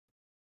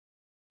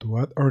To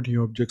add our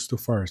new objects to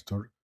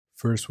Firestore,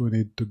 first we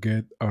need to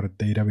get our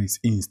database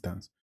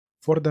instance.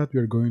 For that, we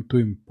are going to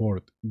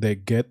import the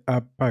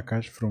getApp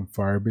package from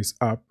Firebase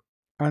app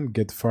and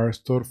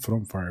getFirestore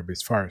from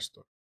Firebase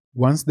Firestore.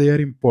 Once they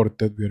are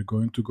imported, we are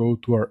going to go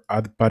to our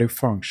add party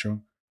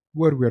function,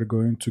 where we are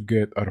going to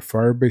get our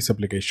Firebase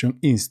application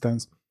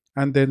instance,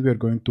 and then we are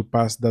going to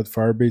pass that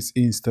Firebase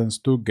instance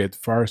to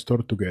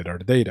getFirestore to get our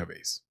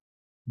database.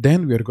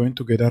 Then we are going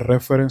to get a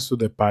reference to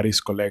the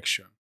parties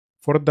collection.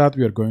 For that,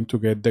 we are going to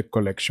get the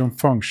collection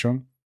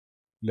function.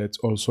 Let's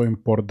also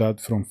import that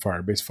from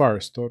Firebase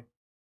Firestore.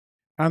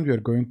 And we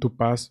are going to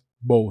pass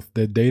both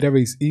the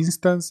database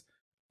instance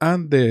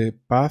and the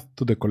path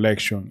to the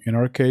collection, in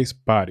our case,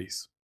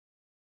 parties.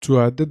 To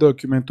add the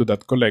document to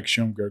that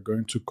collection, we are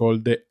going to call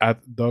the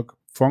addDoc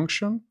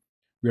function.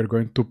 We are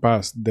going to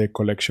pass the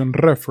collection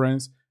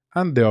reference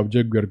and the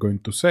object we are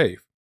going to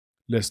save.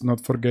 Let's not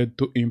forget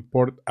to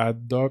import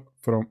addDoc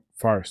from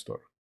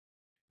Firestore.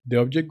 The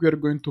object we are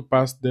going to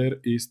pass there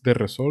is the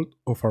result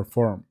of our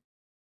form.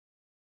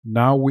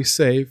 Now we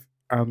save,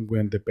 and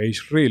when the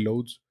page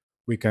reloads,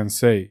 we can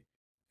say,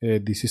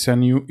 this is a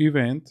new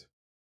event,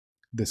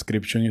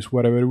 description is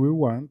whatever we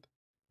want,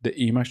 the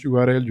image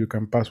URL you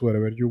can pass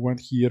whatever you want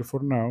here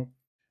for now,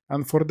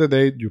 and for the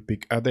date you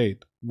pick a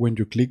date. When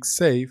you click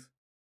save,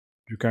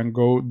 you can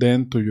go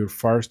then to your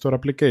Firestore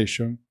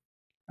application,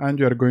 and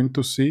you are going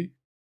to see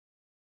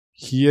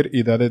here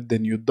it added the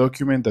new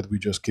document that we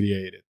just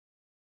created.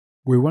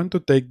 We want to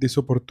take this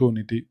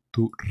opportunity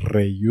to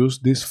reuse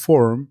this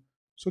form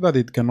so that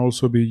it can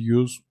also be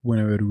used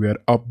whenever we are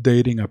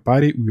updating a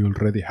party we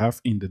already have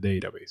in the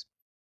database.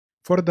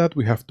 For that,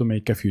 we have to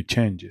make a few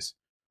changes.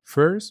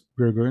 First,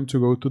 we are going to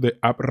go to the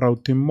app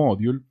routing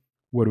module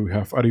where we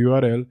have our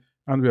URL,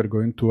 and we are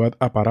going to add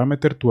a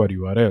parameter to our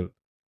URL.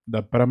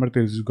 That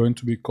parameter is going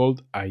to be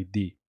called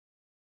ID.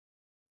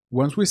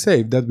 Once we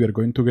save that, we are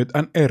going to get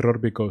an error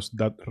because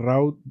that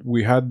route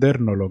we had there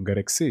no longer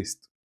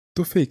exists.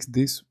 To fix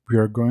this, we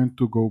are going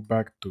to go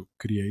back to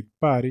create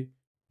party,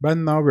 but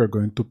now we are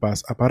going to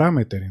pass a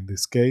parameter, in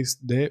this case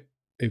the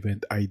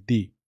event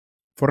ID.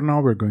 For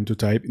now, we're going to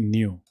type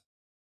new.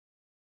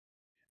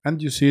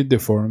 And you see the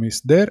form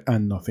is there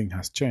and nothing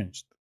has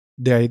changed.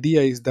 The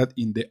idea is that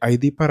in the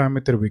ID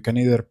parameter we can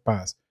either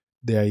pass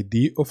the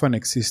ID of an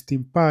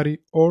existing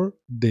party or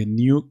the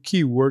new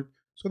keyword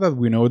so that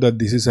we know that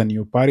this is a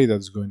new party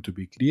that's going to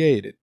be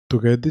created. To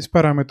get this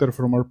parameter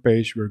from our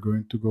page, we're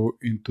going to go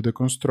into the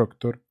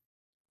constructor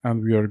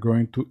and we are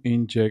going to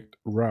inject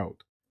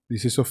route.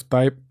 This is of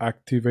type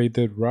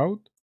activated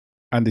route,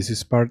 and this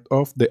is part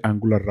of the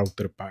Angular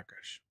router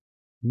package.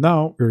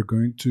 Now we're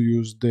going to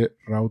use the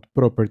route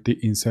property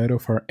inside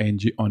of our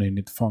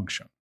ng-oninit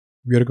function.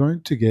 We are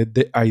going to get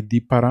the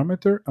ID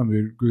parameter and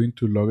we're going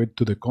to log it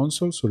to the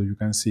console so you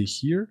can see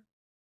here.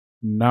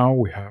 Now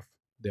we have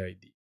the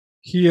ID.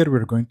 Here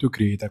we're going to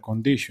create a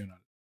conditional,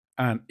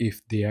 and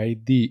if the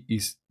ID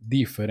is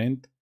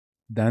different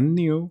than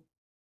new,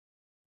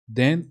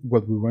 then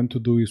what we want to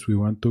do is we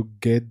want to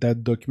get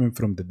that document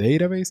from the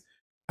database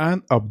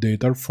and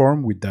update our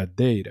form with that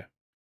data.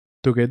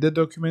 To get the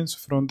documents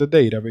from the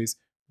database,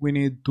 we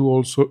need to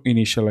also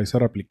initialize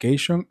our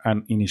application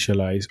and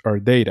initialize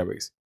our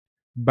database.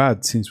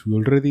 But since we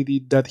already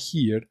did that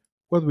here,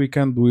 what we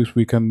can do is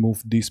we can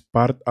move this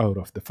part out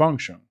of the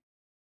function.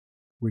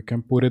 We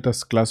can put it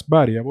as class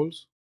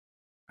variables,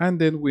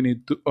 and then we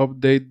need to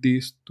update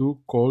this to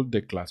call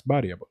the class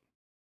variable.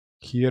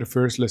 Here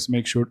first, let's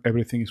make sure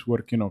everything is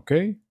working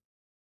okay.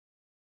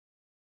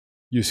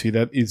 You see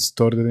that it's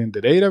stored in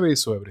the database,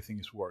 so everything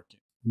is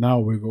working. Now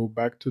we go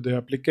back to the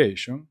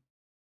application.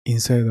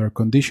 Inside our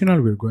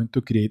conditional, we're going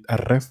to create a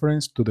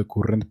reference to the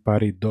current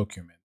party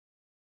document.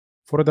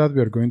 For that,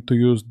 we are going to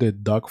use the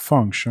doc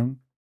function,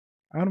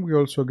 and we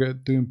also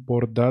get to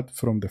import that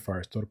from the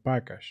Firestore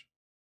package.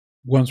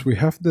 Once we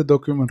have the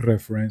document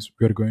reference,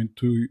 we are going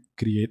to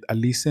create a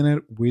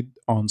listener with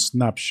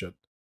onSnapshot.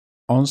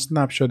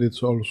 OnSnapshot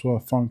is also a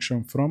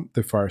function from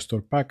the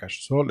Firestore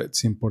package, so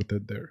let's import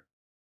it there.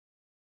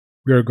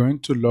 We are going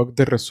to log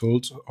the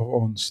results of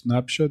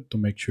onSnapshot to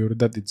make sure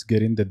that it's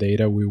getting the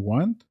data we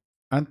want.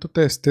 And to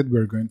test it,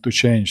 we're going to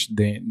change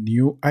the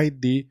new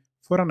ID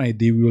for an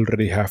ID we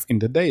already have in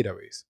the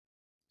database.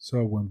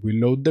 So when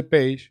we load the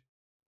page,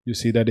 you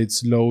see that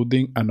it's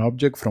loading an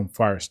object from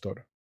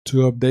Firestore.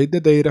 To update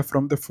the data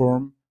from the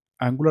form,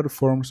 Angular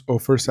Forms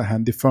offers a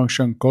handy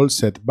function called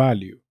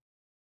setValue.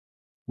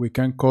 We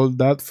can call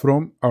that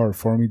from our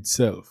form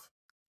itself.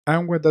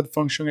 And what that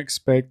function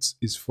expects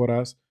is for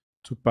us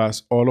to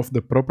pass all of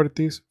the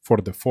properties for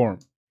the form.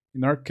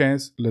 In our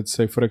case, let's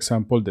say for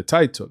example the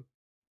title.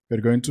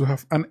 We're going to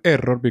have an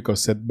error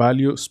because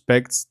setValue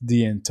expects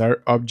the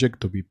entire object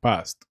to be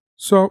passed.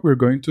 So we're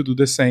going to do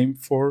the same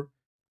for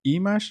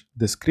image,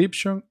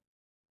 description,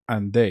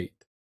 and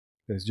date.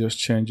 Let's just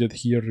change it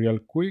here real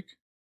quick.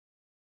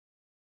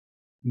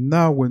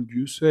 Now when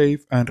you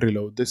save and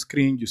reload the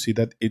screen, you see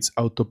that it's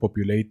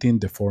auto-populating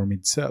the form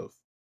itself.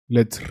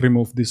 Let's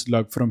remove this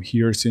log from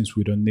here since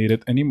we don't need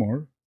it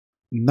anymore.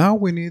 Now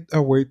we need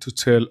a way to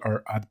tell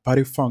our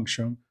addParty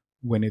function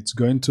when it's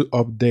going to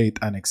update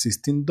an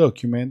existing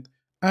document,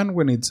 and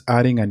when it's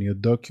adding a new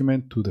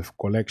document to the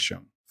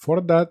collection. For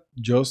that,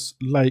 just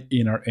like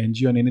in our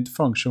ngOnInit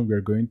function, we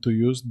are going to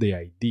use the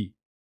ID.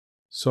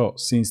 So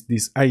since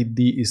this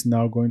ID is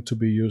now going to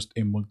be used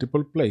in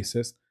multiple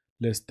places,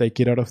 let's take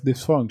it out of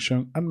this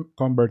function and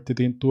convert it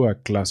into a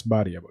class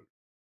variable.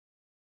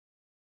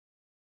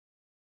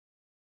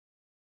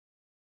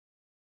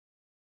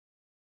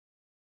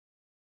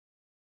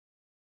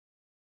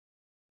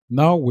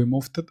 Now we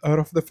moved it out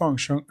of the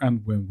function, and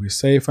when we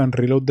save and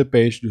reload the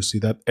page, you see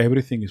that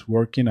everything is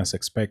working as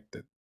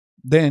expected.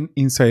 Then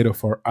inside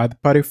of our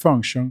addParty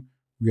function,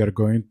 we are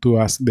going to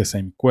ask the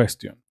same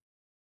question.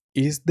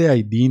 Is the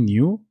ID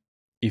new?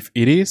 If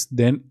it is,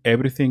 then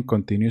everything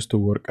continues to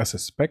work as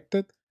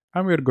expected,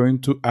 and we are going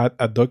to add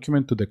a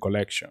document to the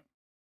collection.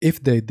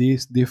 If the ID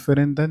is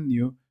different than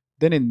new,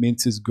 then it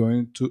means it's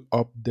going to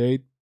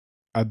update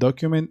a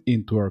document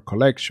into our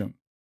collection.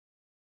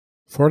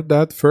 For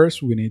that,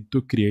 first we need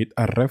to create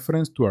a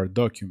reference to our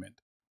document.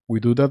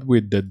 We do that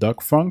with the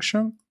doc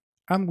function,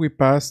 and we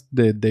pass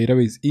the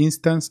database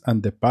instance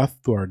and the path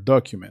to our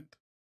document.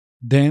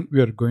 Then we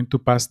are going to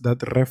pass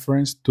that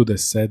reference to the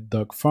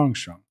setDoc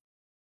function.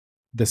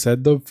 The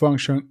setDoc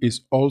function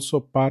is also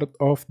part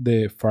of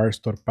the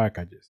Firestore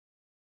packages.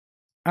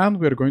 And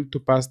we are going to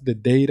pass the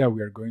data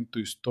we are going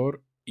to store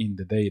in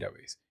the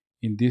database.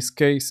 In this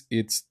case,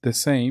 it's the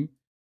same.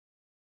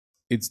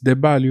 It's the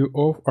value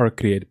of our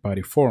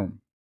createParty form.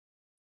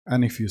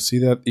 And if you see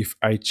that if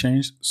I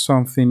change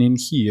something in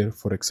here,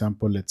 for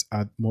example, let's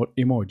add more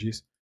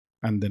emojis,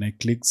 and then I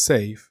click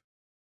save,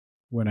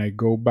 when I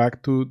go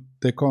back to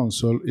the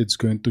console, it's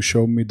going to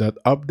show me that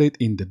update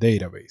in the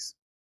database.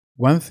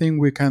 One thing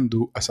we can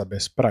do as a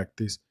best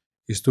practice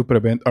is to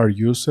prevent our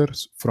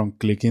users from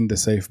clicking the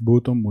save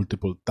button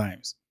multiple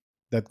times.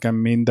 That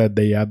can mean that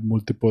they add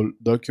multiple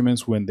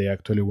documents when they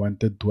actually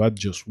wanted to add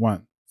just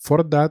one.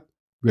 For that,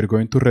 we're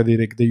going to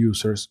redirect the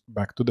users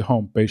back to the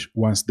homepage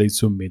once they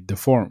submit the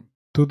form.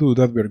 To do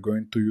that, we're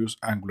going to use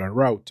Angular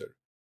Router.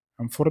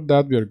 And for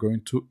that, we are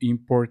going to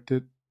import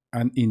it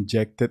and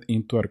inject it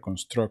into our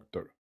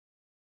constructor.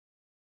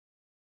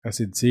 As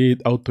you see,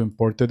 it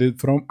auto-imported it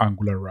from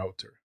Angular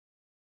Router.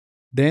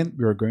 Then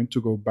we are going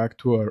to go back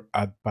to our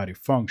addParty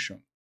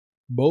function.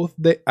 Both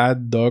the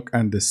addDoc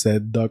and the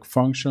setDoc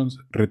functions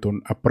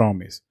return a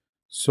promise.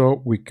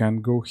 So we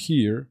can go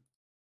here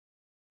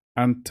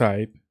and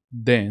type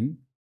then.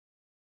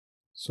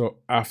 So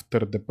after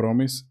the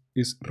promise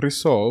is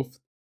resolved,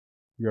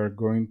 we are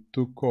going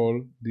to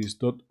call this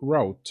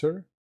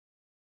 .router,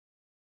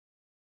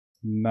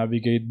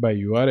 navigate by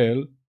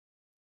URL,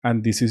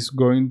 and this is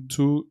going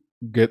to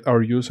get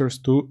our users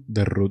to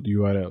the root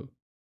URL.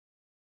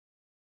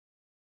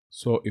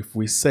 So if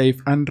we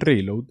save and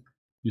reload,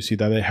 you see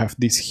that I have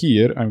this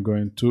here. I'm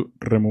going to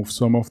remove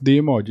some of the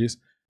emojis,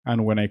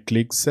 and when I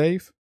click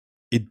save,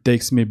 it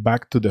takes me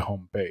back to the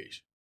home page.